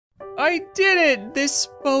I did it! This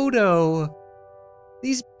photo.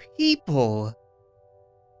 These people.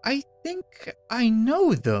 I think I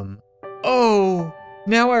know them. Oh,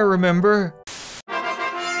 now I remember.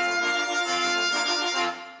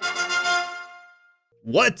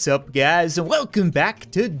 What's up, guys, and welcome back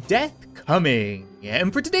to Death Coming.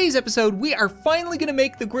 And for today's episode, we are finally gonna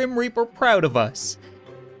make the Grim Reaper proud of us.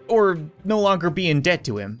 Or no longer be in debt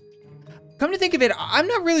to him. Come to think of it, I'm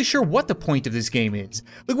not really sure what the point of this game is.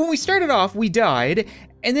 Like, when we started off, we died,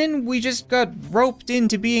 and then we just got roped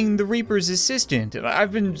into being the Reaper's assistant. And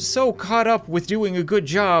I've been so caught up with doing a good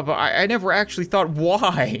job, I never actually thought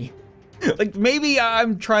why. Like, maybe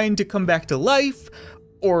I'm trying to come back to life,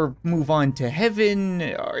 or move on to heaven.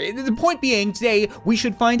 The point being, today, we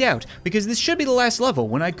should find out, because this should be the last level.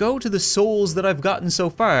 When I go to the souls that I've gotten so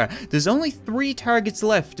far, there's only 3 targets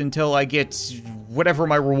left until I get whatever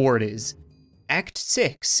my reward is. Act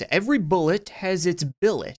 6, every bullet has its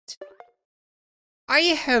billet. I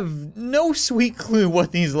have no sweet clue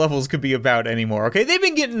what these levels could be about anymore, okay? They've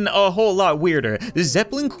been getting a whole lot weirder. The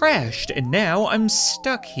Zeppelin crashed, and now I'm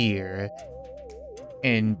stuck here.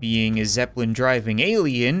 And being a Zeppelin driving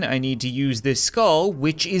alien, I need to use this skull,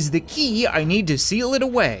 which is the key. I need to seal it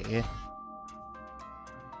away.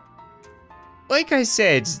 Like I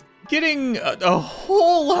said, getting a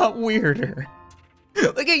whole lot weirder.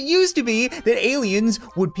 Like, it used to be that aliens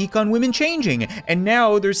would peek on women changing, and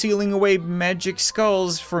now they're sealing away magic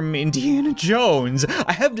skulls from Indiana Jones.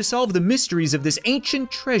 I have to solve the mysteries of this ancient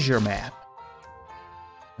treasure map.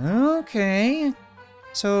 Okay.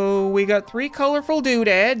 So we got 3 colorful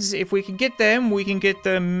doodads. If we can get them, we can get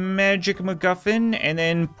the magic MacGuffin and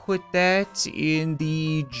then put that in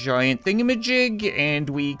the giant thingamajig, and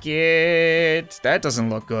we get... That doesn't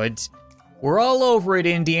look good. We're all over it,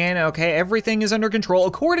 Indiana, okay? Everything is under control.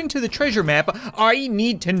 According to the treasure map, I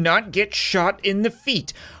need to not get shot in the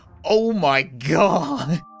feet. Oh my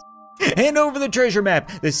god. Hand over the treasure map.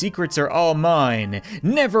 The secrets are all mine.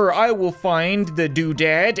 Never I will find the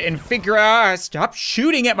doodad and figure out, stop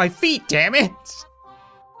shooting at my feet, damn it.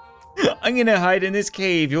 I'm gonna hide in this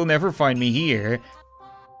cave. You'll never find me here.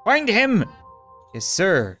 Find him. Yes,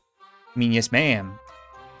 sir. I mean, yes, ma'am.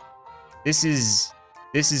 This is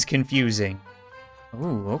confusing.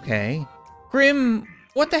 Ooh, okay. Grim,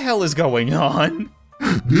 what the hell is going on?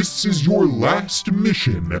 This is your last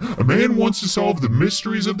mission. A man wants to solve the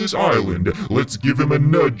mysteries of this island. Let's give him a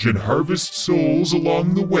nudge and harvest souls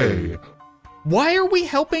along the way. Why are we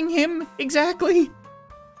helping him exactly?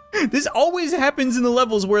 This always happens in the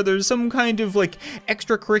levels where there's some kind of like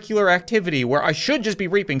extracurricular activity where I should just be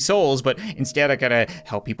reaping souls, but instead I gotta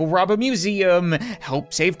help people rob a museum,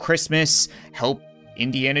 help save Christmas, help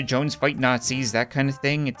Indiana Jones fight Nazis, that kind of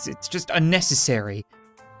thing. It's just unnecessary.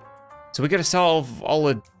 So we gotta solve all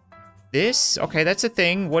of this? Okay, that's a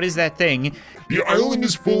thing. What is that thing? The island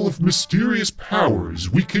is full of mysterious powers.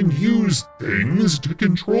 We can use things to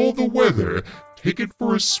control the weather. Take it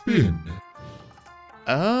for a spin.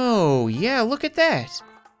 Oh, yeah, look at that.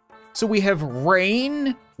 So we have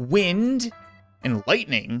rain, wind, and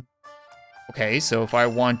lightning. Okay, so if I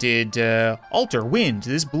wanted alter wind,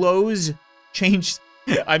 this blows, change,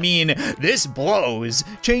 this blows,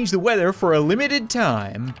 change the weather for a limited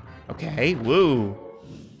time. Okay, woo.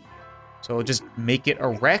 So I'll just make it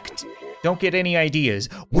erect. Don't get any ideas.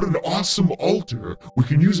 What an awesome altar. We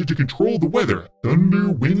can use it to control the weather. Thunder,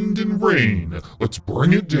 wind, and rain. Let's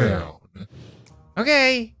bring it down.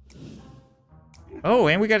 Okay. Oh,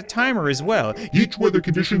 and we got a timer as well. Each weather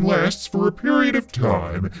condition lasts for a period of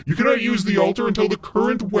time. You cannot use the altar until the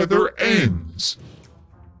current weather ends.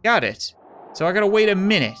 Got it. So I gotta wait a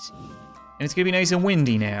minute. And it's gonna be nice and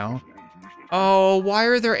windy now. Oh, why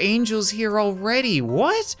are there angels here already?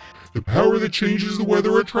 What? The power that changes the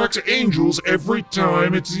weather attracts angels every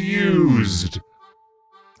time it's used.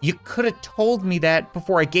 You could have told me that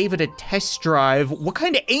before I gave it a test drive. What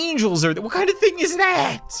kind of angels are there? What kind of thing is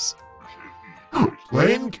that?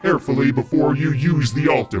 Plan carefully before you use the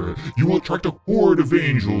altar. You will attract a horde of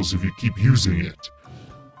angels if you keep using it.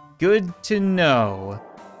 Good to know.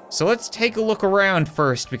 So let's take a look around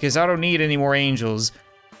first, because I don't need any more angels.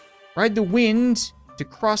 Ride the wind to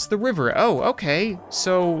cross the river. Oh, okay.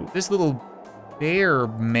 So this little bear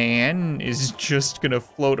man is just gonna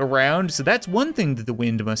float around. So that's one thing that the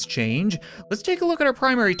wind must change. Let's take a look at our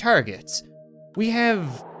primary targets. We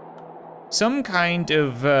have some kind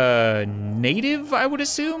of native, I would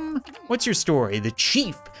assume? What's your story? The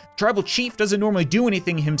chief. Tribal chief doesn't normally do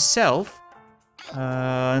anything himself.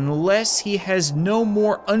 Unless he has no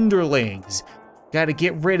more underlings. Gotta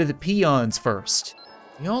get rid of the peons first.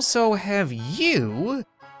 We also have you.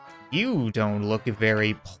 You don't look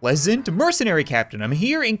very pleasant. Mercenary captain, I'm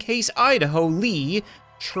here in case Idaho Lee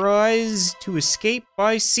tries to escape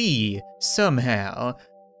by sea somehow.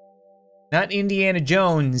 Not Indiana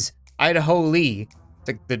Jones, Idaho Lee. It's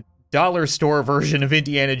like the dollar store version of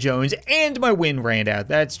Indiana Jones, and my wind ran out.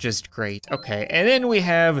 That's just great. Okay, and then we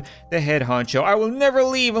have the head honcho. I will never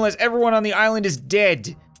leave unless everyone on the island is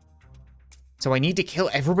dead. So I need to kill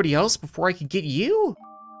everybody else before I can get you?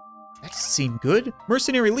 That seemed good.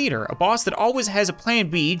 Mercenary leader, a boss that always has a plan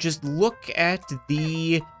B. Just look at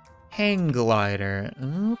the hang glider.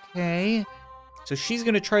 Okay. So she's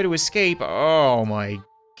gonna try to escape. Oh my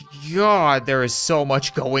God, there is so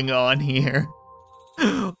much going on here.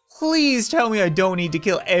 Please tell me I don't need to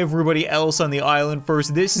kill everybody else on the island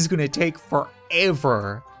first. This is gonna take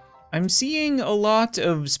forever. I'm seeing a lot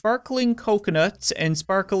of sparkling coconuts and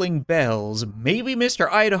sparkling bells. Maybe Mr.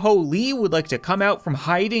 Idaho Lee would like to come out from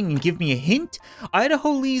hiding and give me a hint?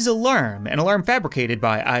 Idaho Lee's alarm, an alarm fabricated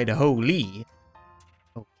by Idaho Lee.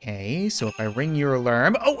 Okay, so if I ring your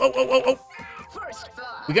alarm, oh.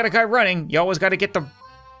 We got a guy running. You always gotta get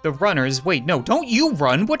the runners. Wait, no, don't you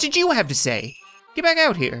run. What did you have to say? Get back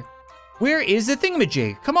out here. Where is the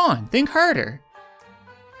thingamajig? Come on, think harder.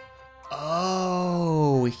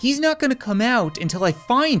 Oh, he's not gonna come out until I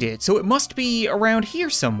find it, so it must be around here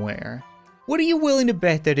somewhere. What are you willing to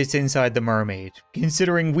bet that it's inside the mermaid?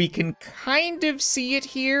 Considering we can kind of see it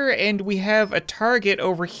here, and we have a target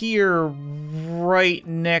over here right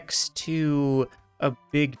next to a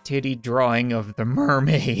big titty drawing of the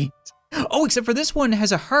mermaid. Oh, except for this one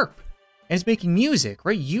has a harp, and it's making music,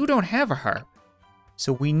 right? You don't have a harp.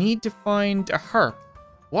 So we need to find a harp.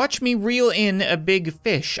 Watch me reel in a big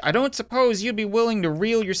fish. I don't suppose you'd be willing to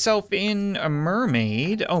reel yourself in a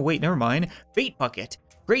mermaid. Oh wait, never mind. Bait bucket.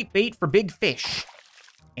 Great bait for big fish.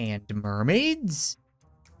 And mermaids?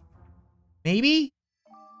 Maybe?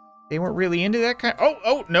 They weren't really into that kind.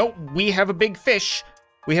 Oh, no, we have a big fish.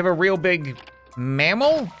 We have a real big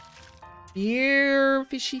mammal. Here,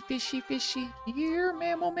 fishy, fishy, fishy. Here,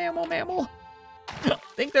 mammal, mammal, mammal. I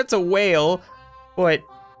think that's a whale, but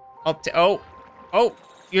oh,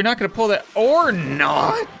 you're not gonna pull that, or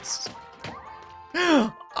not.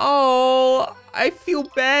 Oh, I feel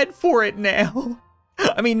bad for it now.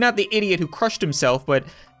 I mean, not the idiot who crushed himself, but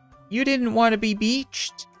you didn't want to be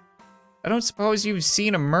beached. I don't suppose you've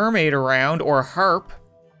seen a mermaid around, or a harp.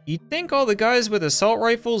 You'd think all the guys with assault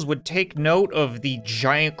rifles would take note of the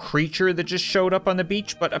giant creature that just showed up on the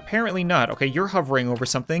beach, but apparently not. Okay, you're hovering over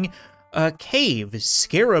something. A cave.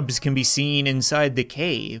 Scarabs can be seen inside the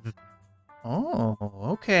cave. Oh,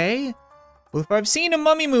 okay. Well, if I've seen a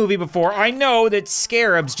mummy movie before, I know that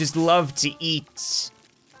scarabs just love to eat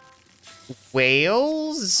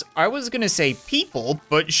whales? I was gonna say people,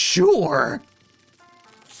 but sure.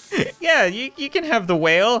 Yeah, you can have the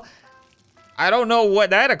whale. I don't know what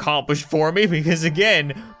that accomplished for me because,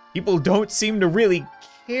 again, people don't seem to really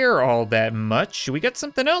care all that much. We got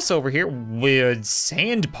something else over here. Weird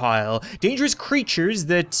sand pile. Dangerous creatures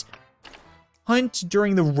that hunt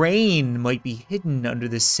during the rain might be hidden under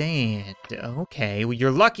the sand. Okay, well,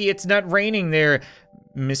 you're lucky it's not raining there,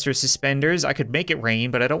 Mr. Suspenders. I could make it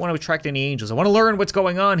rain, but I don't want to attract any angels. I want to learn what's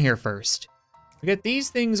going on here first. We got these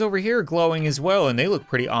things over here glowing as well, and they look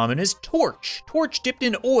pretty ominous. Torch. Torch dipped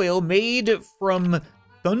in oil made from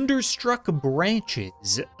thunderstruck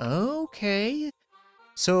branches. Okay.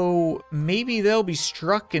 So maybe they'll be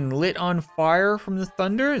struck and lit on fire from the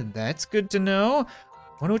thunder. That's good to know.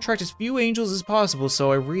 I want to attract as few angels as possible,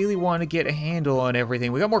 so I really want to get a handle on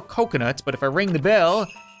everything. We got more coconuts, but if I ring the bell,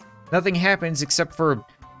 nothing happens except for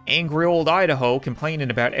angry old Idaho complaining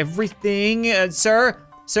about everything. Sir,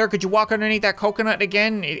 could you walk underneath that coconut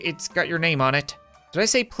again? It's got your name on it. Did I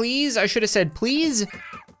say please? I should have said please.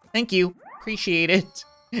 Thank you, appreciate it.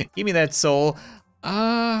 Give me that soul.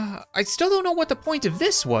 I still don't know what the point of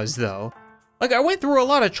this was though. Like, I went through a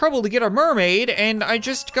lot of trouble to get a mermaid, and I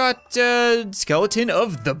just got a skeleton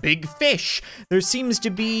of the big fish. There seems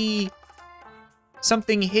to be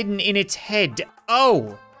something hidden in its head.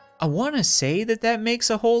 Oh, I wanna say that that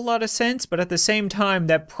makes a whole lot of sense, but at the same time,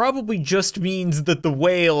 that probably just means that the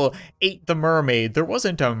whale ate the mermaid. There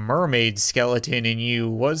wasn't a mermaid skeleton in you,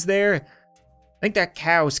 was there? I think that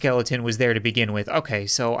cow skeleton was there to begin with. Okay,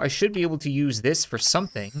 so I should be able to use this for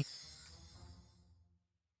something.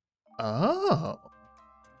 Oh.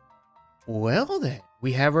 Well then,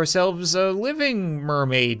 we have ourselves a living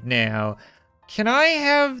mermaid now. Can I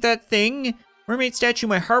have that thing? Mermaid statue,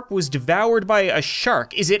 my harp was devoured by a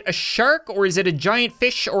shark. Is it a shark, or is it a giant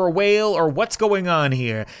fish, or a whale, or what's going on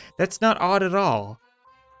here? That's not odd at all.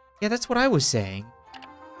 Yeah, that's what I was saying.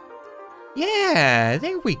 Yeah,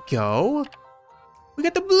 there we go. We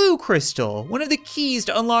got the blue crystal, one of the keys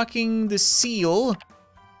to unlocking the seal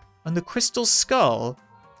on the crystal skull.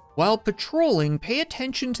 While patrolling, pay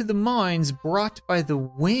attention to the mines brought by the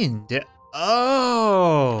wind.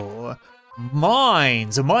 Oh,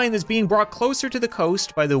 mines. A mine that's being brought closer to the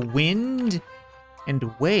coast by the wind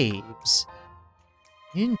and waves.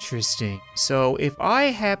 Interesting. So if I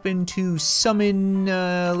happen to summon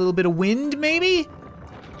a little bit of wind, maybe?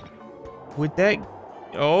 Would that...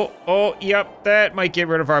 Oh, yep, that might get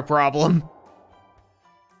rid of our problem.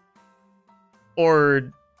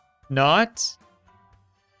 Or not?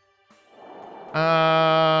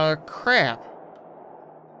 Crap.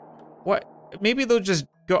 What? Maybe they'll just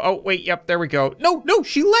go, oh, wait, yep, there we go. No,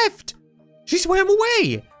 she left! She swam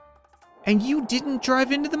away! And you didn't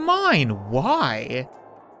drive into the mine. Why?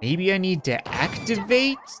 Maybe I need to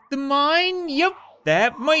activate the mine? Yep,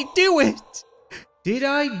 that might do it. Did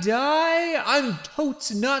I die? I'm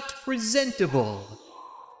totes not presentable.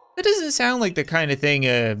 That doesn't sound like the kind of thing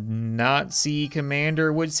a Nazi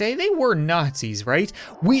commander would say. They were Nazis, right?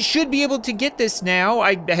 We should be able to get this now.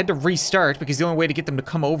 I had to restart because the only way to get them to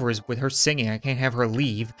come over is with her singing. I can't have her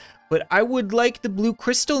leave. But I would like the blue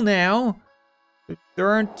crystal now.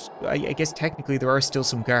 There aren't, I guess technically there are still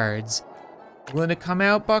some guards. Willing to come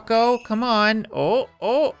out, bucko? Come on.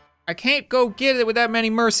 Oh, I can't go get it with that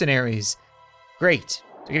many mercenaries. Great,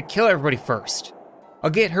 I gotta kill everybody first. I'll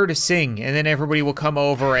get her to sing, and then everybody will come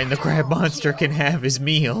over and the crab monster can have his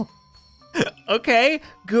meal. Okay,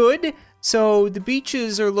 good. So the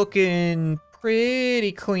beaches are looking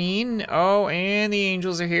pretty clean. Oh, and the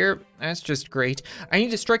angels are here. That's just great. I need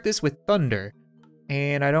to strike this with thunder.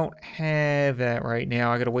 And I don't have that right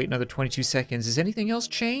now. I gotta wait another 22 seconds. Has anything else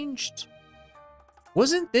changed?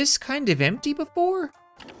 Wasn't this kind of empty before?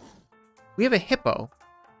 We have a hippo.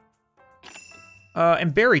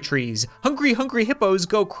 And berry trees. Hungry hippos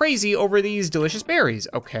go crazy over these delicious berries.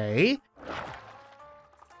 Okay.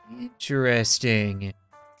 Interesting.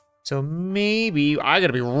 So maybe, I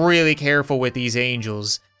gotta be really careful with these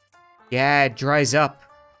angels. Yeah, it dries up.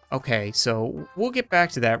 Okay, so we'll get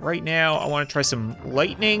back to that. Right now, I wanna try some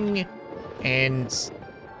lightning, and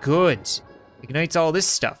good. Ignites all this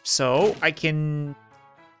stuff, so I can,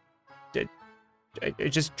 I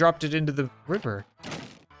just dropped it into the river.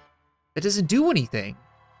 That doesn't do anything.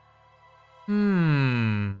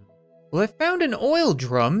 Well, I found an oil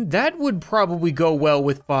drum. That would probably go well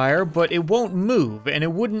with fire, but it won't move, and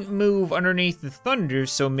it wouldn't move underneath the thunder,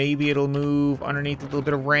 so maybe it'll move underneath a little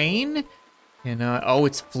bit of rain. And, oh,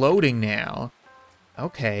 it's floating now.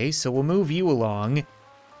 Okay, so we'll move you along.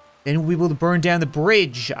 Then we'll be able to burn down the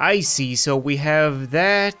bridge. I see, so we have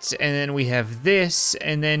that, and then we have this,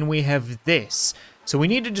 and then we have this. So we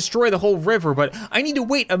need to destroy the whole river, but I need to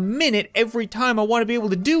wait a minute every time I want to be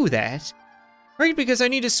able to do that. Right, because I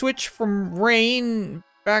need to switch from rain,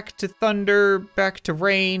 back to thunder, back to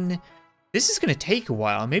rain. This is gonna take a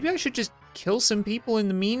while. Maybe I should just kill some people in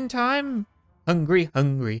the meantime? Hungry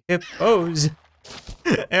hippos.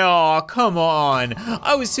 Oh, come on.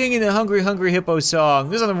 I was singing the hungry hippo song.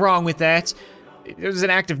 There's nothing wrong with that. It was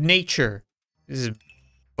an act of nature. This is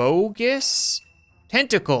bogus?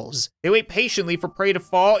 Tentacles. They wait patiently for prey to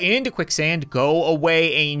fall into quicksand. Go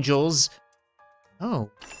away, angels. Oh,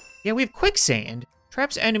 yeah, we have quicksand.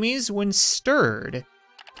 Traps enemies when stirred.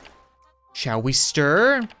 Shall we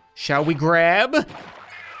stir? Shall we grab?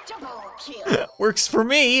 Works for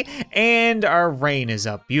me. And our rain is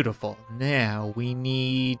up. Beautiful. Now we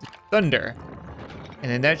need thunder. And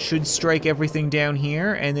then that should strike everything down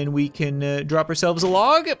here. And then we can drop ourselves a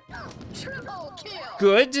log.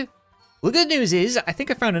 Good. Well, the good news is, I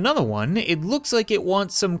think I found another one. It looks like it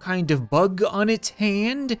wants some kind of bug on its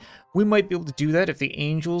hand. We might be able to do that if the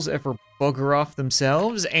angels ever bugger off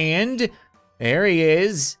themselves. And there he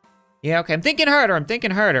is. Yeah, okay, I'm thinking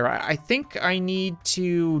harder. I think I need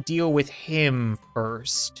to deal with him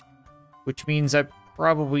first, which means I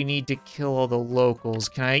probably need to kill all the locals.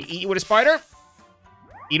 Can I eat you with a spider?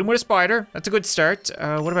 Eat him with a spider. That's a good start.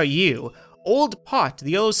 What about you? Old pot.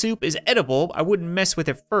 The yellow soup is edible. I wouldn't mess with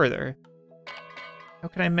it further. How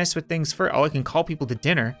can I mess with things further? Oh, I can call people to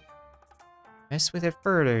dinner. Mess with it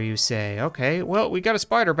further, you say. Okay, well, we got a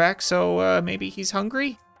spider back, so maybe he's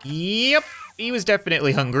hungry? Yep, he was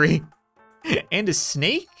definitely hungry. And a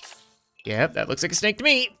snake? Yep, that looks like a snake to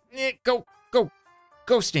me. Go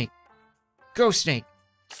snake. Go snake.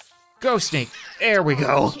 Go snake. There we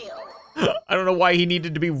go. I don't know why he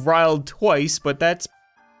needed to be riled twice, but that's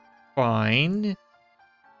fine.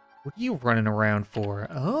 What are you running around for?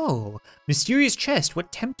 Oh, mysterious chest,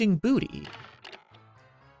 what tempting booty.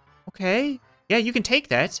 Okay, yeah, you can take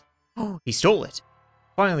that. Oh, he stole it.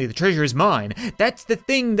 Finally, the treasure is mine. That's the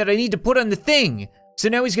thing that I need to put on the thing. So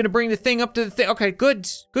now he's gonna bring the thing up to the thing. Okay, good,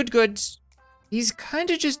 good, good. He's kind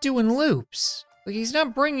of just doing loops. Like, he's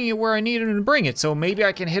not bringing it where I need him to bring it, so maybe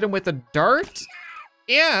I can hit him with a dart?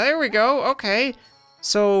 Yeah, there we go, okay.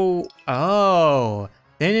 So, oh,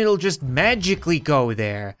 then it'll just magically go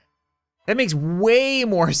there. That makes way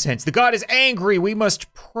more sense. The god is angry, we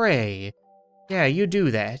must pray. Yeah, you do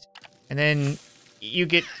that. And then you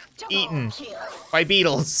get eaten by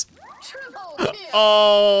beetles.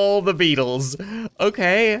 All the beetles.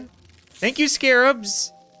 Okay. Thank you,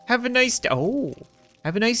 scarabs. Have a nice day. Oh,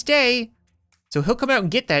 have a nice day. So he'll come out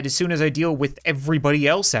and get that as soon as I deal with everybody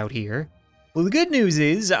else out here. Well, the good news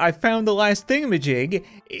is I found the last thingamajig.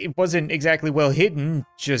 It wasn't exactly well hidden,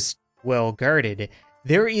 just well guarded.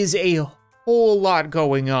 There is a whole lot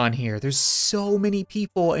going on here. There's so many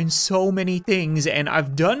people and so many things, and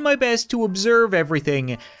I've done my best to observe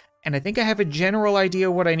everything, and I think I have a general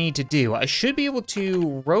idea what I need to do. I should be able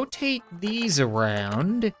to rotate these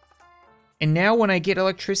around, and now when I get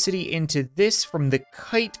electricity into this from the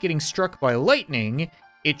kite getting struck by lightning,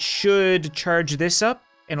 it should charge this up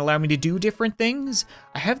and allow me to do different things.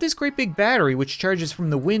 I have this great big battery which charges from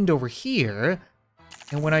the wind over here,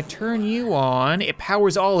 and when I turn you on, it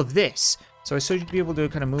powers all of this. So I should be able to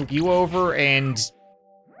kind of move you over and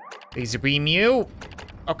laser beam you.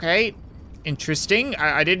 Okay, interesting.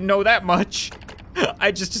 I didn't know that much.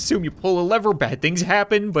 I just assume you pull a lever, bad things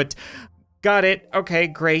happen, but got it. Okay,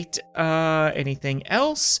 great. Anything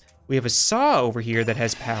else? We have a saw over here that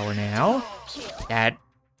has power now. That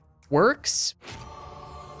works.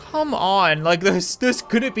 Come on, like there's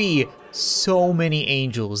gonna be so many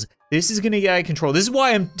angels. This is gonna get out of control. This is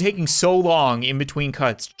why I'm taking so long in between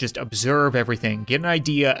cuts. Just observe everything, get an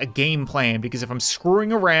idea, a game plan, because if I'm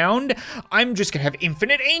screwing around, I'm just gonna have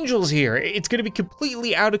infinite angels here. It's gonna be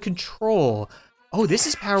completely out of control. Oh, this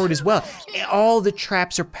is powered as well. All the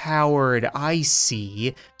traps are powered, I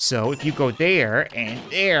see. So if you go there and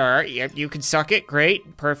there, yep, you can suck it,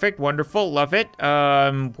 great, perfect, wonderful, love it.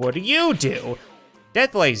 What do you do?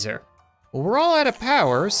 Death laser. Well, we're all out of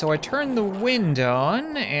power, so I turn the wind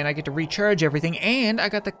on, and I get to recharge everything, and I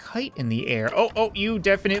got the kite in the air. Oh, you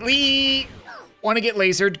definitely want to get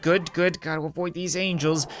lasered. Good, good, gotta avoid these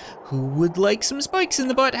angels. Who would like some spikes in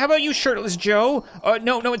the butt? How about you, Shirtless Joe?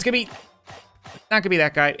 No, it's gonna be, not gonna be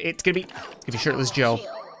that guy. It's gonna be Shirtless Joe.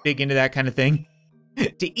 Big into that kind of thing.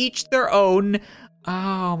 To each their own.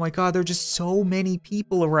 Oh my God, there are just so many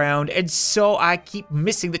people around, and so I keep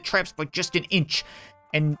missing the traps by just an inch.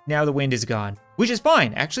 And now the wind is gone, which is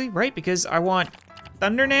fine, actually, right? Because I want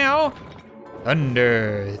thunder now.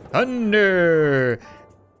 Thunder, thunder,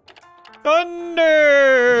 thunder.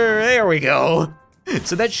 There we go.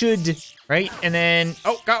 So that should, right? And then,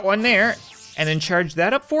 oh, got one there. And then charge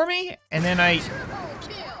that up for me. And then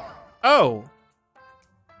oh.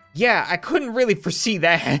 Yeah, I couldn't really foresee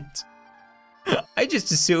that. I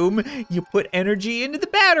just assume you put energy into the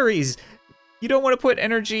batteries. You don't want to put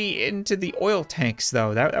energy into the oil tanks,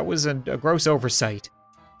 though. That was a gross oversight.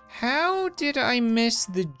 How did I miss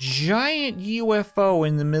the giant UFO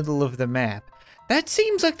in the middle of the map? That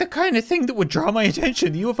seems like the kind of thing that would draw my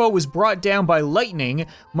attention. The UFO was brought down by lightning.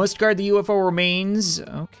 Must guard the UFO remains.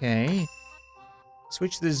 Okay.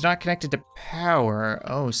 Switch that is not connected to power.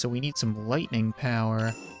 Oh, so we need some lightning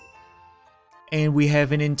power. And we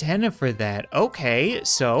have an antenna for that. Okay,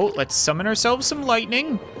 so let's summon ourselves some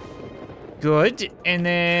lightning. Good, and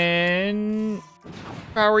then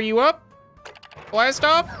power you up. Blast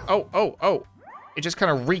off. Oh. It just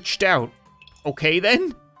kind of reached out. Okay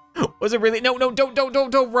then. Was it really? No,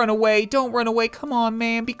 don't run away. Don't run away. Come on,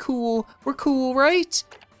 man, be cool. We're cool, right?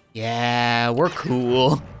 Yeah, we're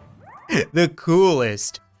cool. The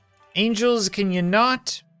coolest. Angels, can you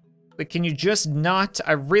not? But can you just not?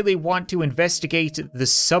 I really want to investigate the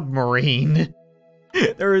submarine.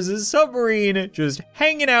 There is a submarine just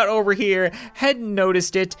hanging out over here. Hadn't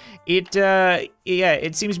noticed it. Yeah,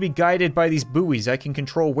 it seems to be guided by these buoys. I can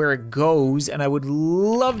control where it goes, and I would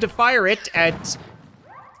love to fire it at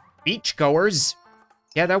beachgoers.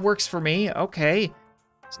 Yeah, that works for me. Okay.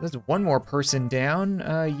 So there's one more person down.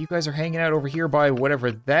 You guys are hanging out over here by whatever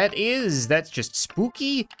that is. That's just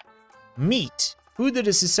spooky. Meat. Food that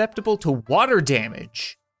is susceptible to water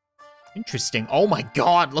damage. Interesting. Oh my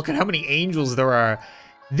God, look at how many angels there are.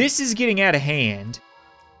 This is getting out of hand.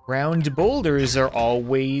 Round boulders are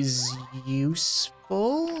always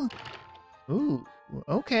useful. Ooh,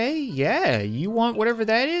 okay, yeah. You want whatever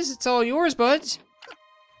that is? It's all yours, buds.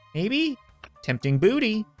 Maybe. Tempting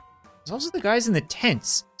booty. There's also the guys in the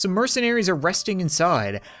tents. Some mercenaries are resting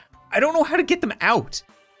inside. I don't know how to get them out,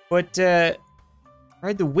 but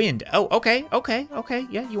ride the wind. Oh, okay.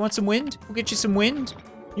 Yeah, you want some wind? We'll get you some wind.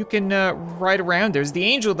 You can ride around. There's the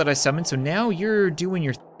angel that I summoned, so now you're doing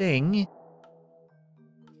your thing.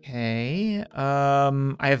 Okay,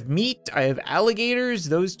 I have meat, I have alligators.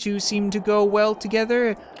 Those two seem to go well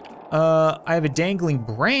together. I have a dangling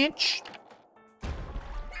branch.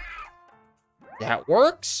 That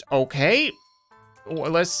works, okay.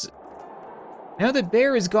 Let's, now that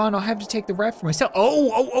Bear is gone, I'll have to take the raft for myself.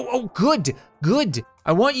 Oh, good.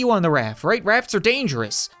 I want you on the raft, right? Rafts are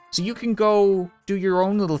dangerous. So you can go do your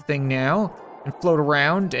own little thing now and float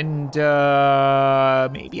around and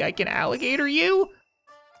maybe I can alligator you?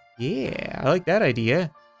 Yeah, I like that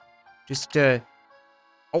idea. Just, oh,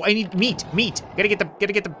 I need meat. Gotta get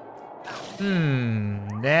the,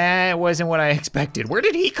 that wasn't what I expected. Where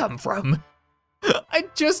did he come from? I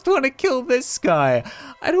just wanna kill this guy.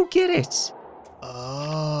 I don't get it.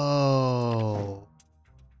 Oh.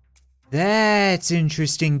 That's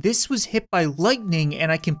interesting. This was hit by lightning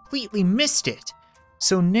and I completely missed it.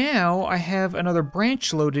 So now I have another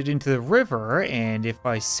branch loaded into the river, and if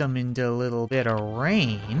I summoned a little bit of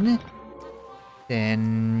rain,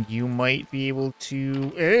 then you might be able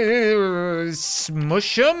to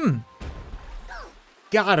smush him.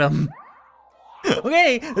 Got him.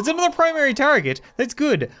 Okay, that's another primary target. That's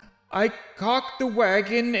good. I cocked the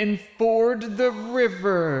wagon and ford the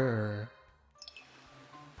river.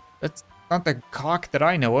 That's not the cock that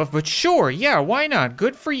I know of, but sure, yeah, why not?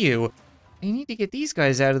 Good for you. I need to get these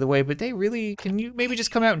guys out of the way, but they really, can you maybe just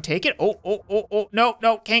come out and take it? Oh,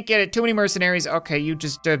 no, can't get it. Too many mercenaries. Okay, you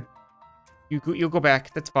just, you go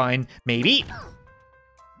back, that's fine. Maybe.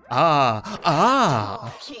 Oh,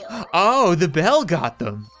 the bell got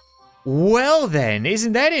them. Well then,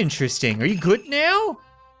 isn't that interesting? Are you good now?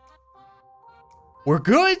 We're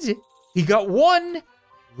good. He got one.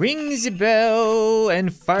 Rings a bell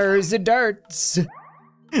and fires the darts.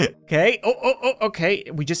 Okay, okay,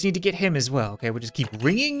 we just need to get him as well. Okay, we'll just keep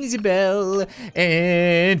ringing the bell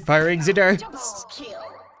and firing the darts.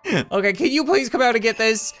 Okay, can you please come out and get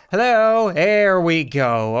this? Hello, there we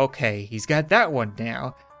go. Okay, he's got that one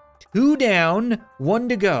now. 2 down, 1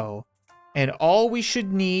 to go. And all we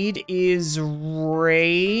should need is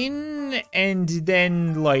rain and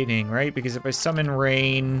then lightning, right? Because if I summon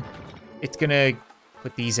rain, it's gonna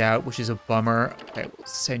put these out, which is a bummer. Okay, we'll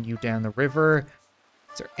send you down the river.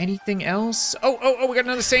 Is there anything else? Oh, we got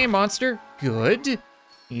another sand monster. Good.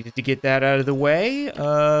 Needed to get that out of the way.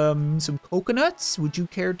 Some coconuts. Would you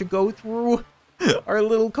care to go through our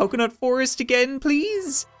little coconut forest again,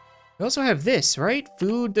 please? We also have this, right?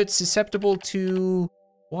 Food that's susceptible to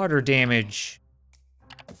water damage.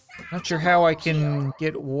 Not sure how I can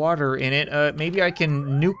get water in it. Maybe I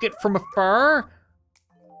can nuke it from afar?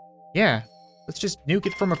 Yeah, let's just nuke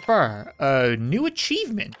it from afar. New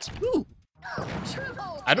achievement. Ooh.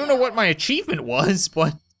 I don't know what my achievement was,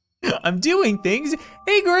 but I'm doing things.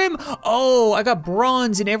 Hey, Grim. Oh, I got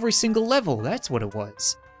bronze in every single level. That's what it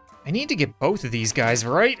was. I need to get both of these guys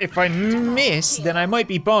right. If I miss, then I might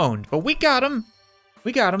be boned. But we got him.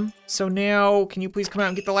 We got him. So now, can you please come out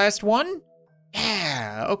and get the last one?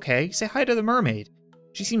 Yeah, okay. Say hi to the mermaid.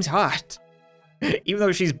 She seems hot. Even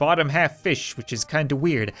though she's bottom half fish, which is kind of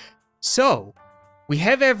weird. So, we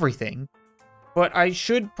have everything. But I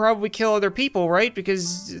should probably kill other people, right?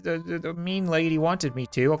 Because the mean lady wanted me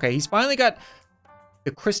to. Okay, he's finally got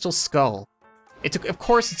the crystal skull. Of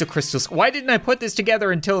course it's a crystal skull. Why didn't I put this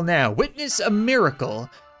together until now? Witness a miracle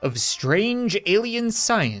of strange alien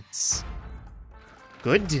science.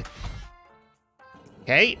 Good.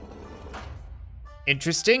 Okay.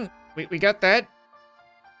 Interesting. We got that.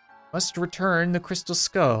 Must return the crystal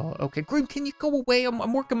skull. Okay, Grim, can you go away?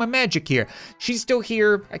 I'm working my magic here. She's still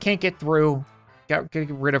here. I can't get through. Gotta get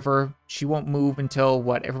rid of her. She won't move until,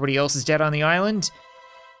 what, everybody else is dead on the island?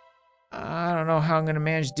 I don't know how I'm gonna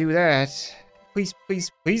manage to do that. Please,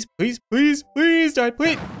 please, please, please, please, please, die,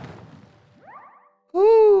 please.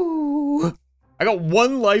 Woo! I got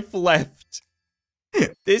 1 life left.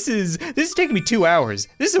 This is taking me 2 hours.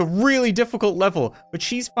 This is a really difficult level, but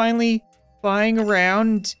she's finally flying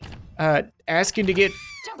around, asking to get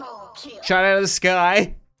shot out of the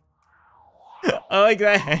sky. I like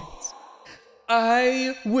that.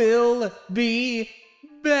 I will be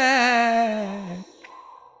back.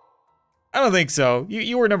 I don't think so.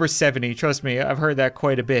 You were number 70, trust me, I've heard that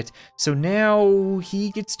quite a bit. So now he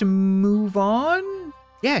gets to move on?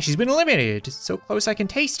 Yeah, she's been eliminated. So close I can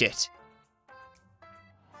taste it.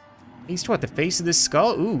 Taste what, the face of this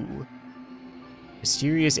skull? Ooh.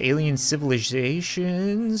 Mysterious alien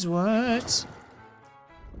civilizations, what?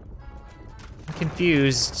 I'm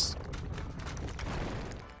confused.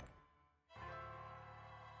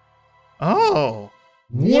 Oh,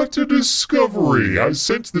 What a discovery! I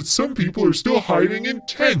sense that some people are still hiding in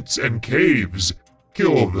tents and caves.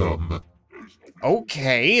 Kill them.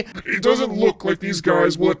 Okay. It doesn't look like these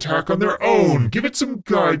guys will attack on their own. Give it some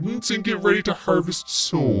guidance and get ready to harvest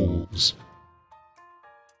souls.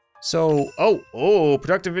 So,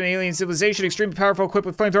 productive in alien civilization, extremely powerful, equipped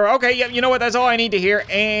with flamethrower. Okay, yeah, you know what, that's all I need to hear,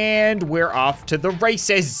 and we're off to the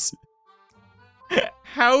races.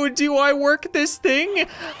 How do I work this thing?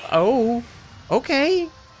 Oh, okay.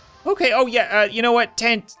 Okay, oh yeah, you know what,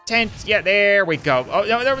 tent, yeah, there we go. Oh,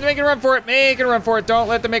 no, they're making a run for it, don't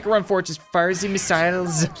let them make a run for it, just fire the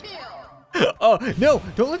missiles. Oh, no,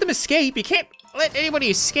 don't let them escape, you can't let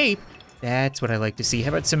anybody escape. That's what I like to see. How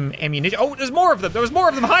about some ammunition? Oh, there's more of them. There was more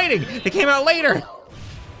of them hiding. They came out later.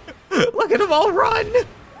 Look at them all run.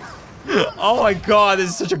 Oh my God,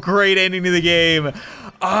 this is such a great ending to the game.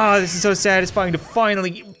 Ah, this is so satisfying to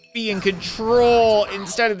finally be in control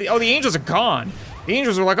instead of the angels are gone. The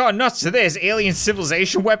angels were like, oh, nuts to this. Alien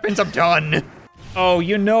civilization weapons, I'm done. Oh,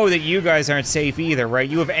 you know that you guys aren't safe either, right?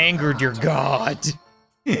 You have angered your god.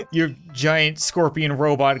 Your giant scorpion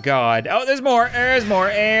robot god. Oh, there's more, There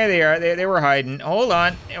they are, they were hiding. Hold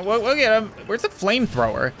on, we'll get them. Where's the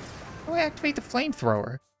flamethrower? How do I activate the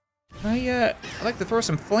flamethrower? I'd like to throw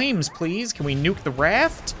some flames, please. Can we nuke the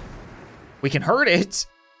raft? We can hurt it.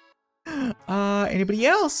 Anybody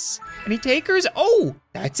else? Any takers? Oh,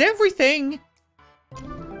 that's everything.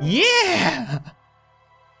 Yeah!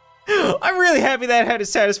 I'm really happy that had a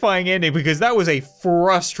satisfying ending because that was a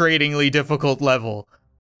frustratingly difficult level.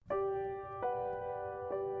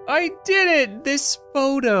 I did it! This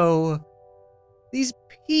photo. These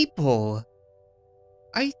people.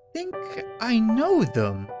 I think I know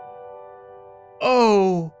them.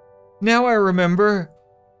 Oh, now I remember.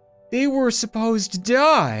 They were supposed to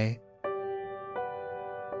die.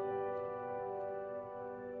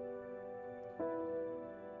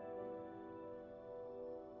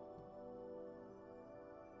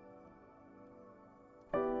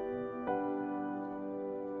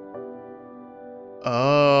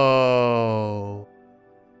 Oh.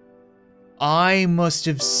 I must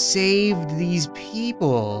have saved these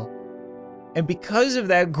people. And because of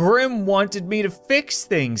that, Grim wanted me to fix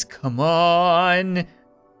things. Come on.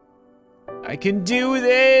 I can do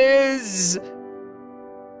this.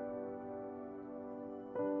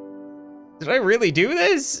 Did I really do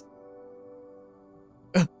this?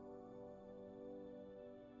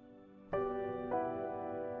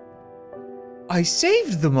 I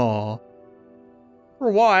saved them all. For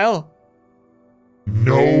a while.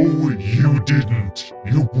 No, you didn't.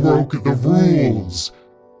 You broke the rules.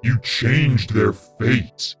 You changed their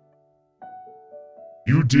fate.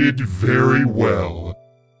 You did very well.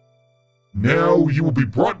 Now you will be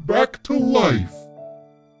brought back to life.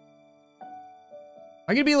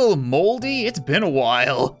 I'm gonna be a little moldy. It's been a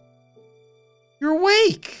while. You're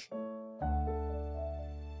awake.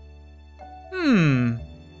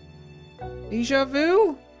 Deja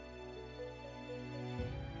vu?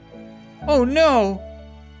 Oh no!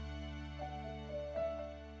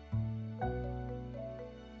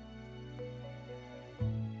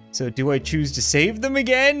 So do I choose to save them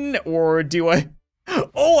again, or do I...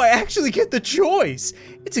 Oh, I actually get the choice!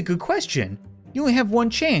 It's a good question. You only have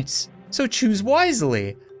one chance, so choose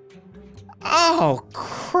wisely. Oh,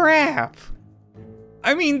 crap!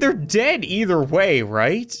 I mean, they're dead either way,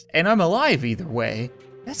 right? And I'm alive either way.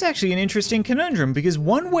 That's actually an interesting conundrum, because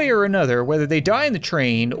one way or another, whether they die in the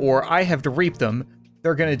train or I have to reap them,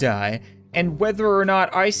 they're gonna die. And whether or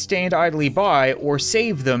not I stand idly by or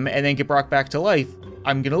save them and then get brought back to life,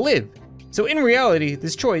 I'm gonna live. So in reality,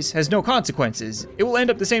 this choice has no consequences. It will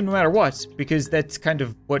end up the same no matter what, because that's kind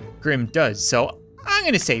of what Grim does. So I'm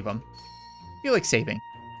gonna save him. I feel like saving.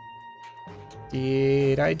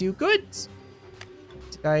 Did I do good?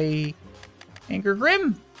 Did I anger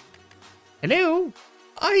Grim? Hello?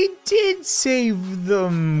 I did save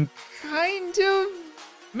them, kind of,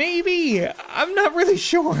 maybe, I'm not really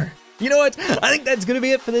sure. You know what, I think that's gonna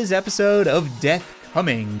be it for this episode of Death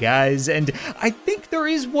Coming, guys, and I think there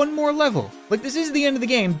is one more level. Like, this is the end of the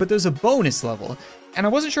game, but there's a bonus level, and I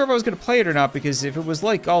wasn't sure if I was gonna play it or not, because if it was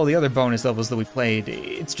like all the other bonus levels that we played,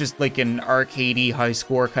 it's just like an arcadey high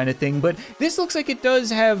score kind of thing, but this looks like it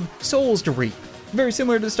does have souls to reap. Very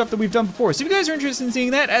similar to the stuff that we've done before. So if you guys are interested in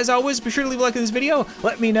seeing that, as always, be sure to leave a like on this video,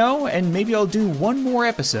 let me know, and maybe I'll do one more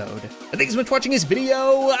episode. Thanks so much for watching this video,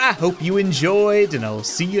 I hope you enjoyed, and I'll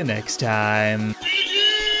see you next time.